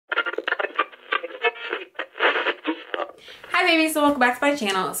Hi babies, so welcome back to my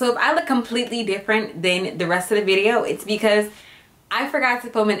channel. So if I look completely different than the rest of the video, it's because I forgot to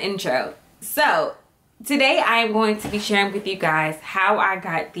film an intro. So today I am going to be sharing with you guys how I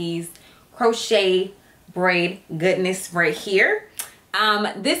got these crochet braid goodness right here.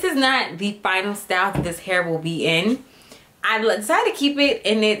 This is not the final style that this hair will be in. I decided to keep it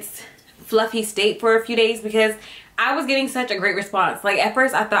in its fluffy state for a few days because I was getting such a great response. Like at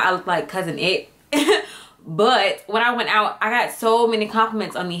first I thought I looked like Cousin It. But when I went out, I got so many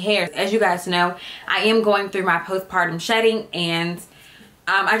compliments on the hair. As you guys know, I am going through my postpartum shedding, and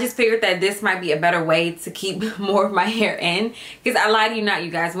I just figured that this might be a better way to keep more of my hair in. Because I lie to you not,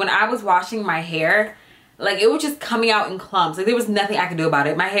 you guys, when I was washing my hair, like it was just coming out in clumps. Like there was nothing I could do about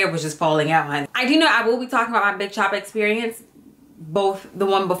it. My hair was just falling out, honey. I do know I will be talking about my big chop experience. Both the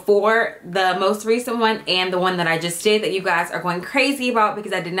one before, the most recent one, and the one that I just did that you guys are going crazy about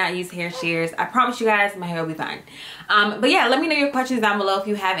because I did not use hair shears. I promise you guys my hair will be fine. But yeah, let me know your questions down below if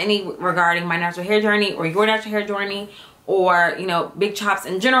you have any regarding my natural hair journey or your natural hair journey, or you know, big chops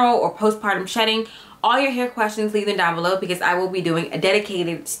in general, or postpartum shedding. All your hair questions, leave them down below because I will be doing a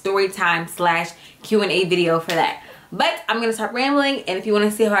dedicated story time / Q&A video for that. But I'm gonna start rambling, and if you want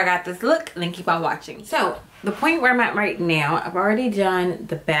to see how I got this look, then keep on watching. So the point where I'm at right now, I've already done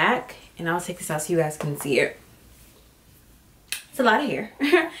the back, and I'll take this out so you guys can see it. It's a lot of hair.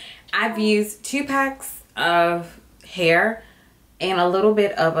 I've used 2 packs of hair and a little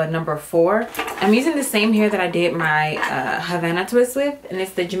bit of a number 4. I'm using the same hair that I did my Havana twist with, and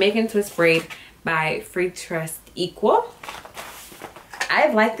it's the Jamaican twist braid by Free Trust Equal.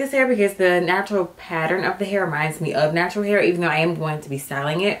 I've liked this hair because the natural pattern of the hair reminds me of natural hair, even though I am going to be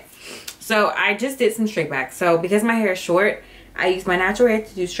styling it. So I just did some straight backs. So because my hair is short, I use my natural hair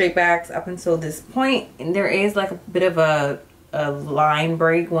to do straight backs up until this point. And there is like a bit of a line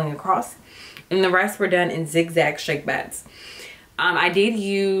braid going across. And the rest were done in zigzag straight backs. I did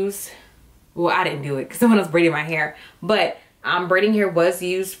use, well, I didn't do it because someone else braided my hair. But braiding hair was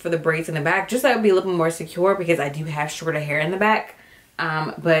used for the braids in the back, just so it would be a little bit more secure because I do have shorter hair in the back.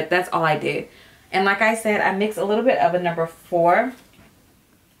 But that's all I did. And like I said, I mixed a little bit of a number 4.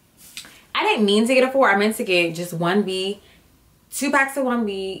 I didn't mean to get a 4. I meant to get just 1B, 2 packs of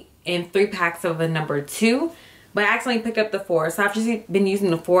 1B, and 3 packs of a number 2. But I accidentally picked up the 4. So I've just been using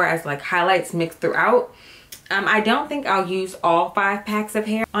the 4 as like highlights mixed throughout. I don't think I'll use all 5 packs of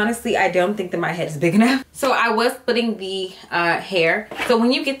hair. Honestly, I don't think that my head is big enough. So I was splitting the hair. So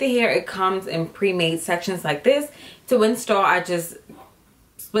when you get the hair, it comes in pre-made sections like this. To install, I just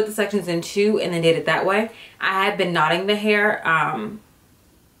split the sections in 2 and then did it that way. I had been knotting the hair.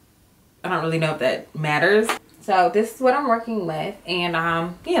 I don't really know if that matters. So this is what I'm working with, and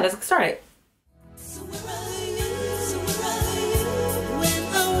yeah, let's get started.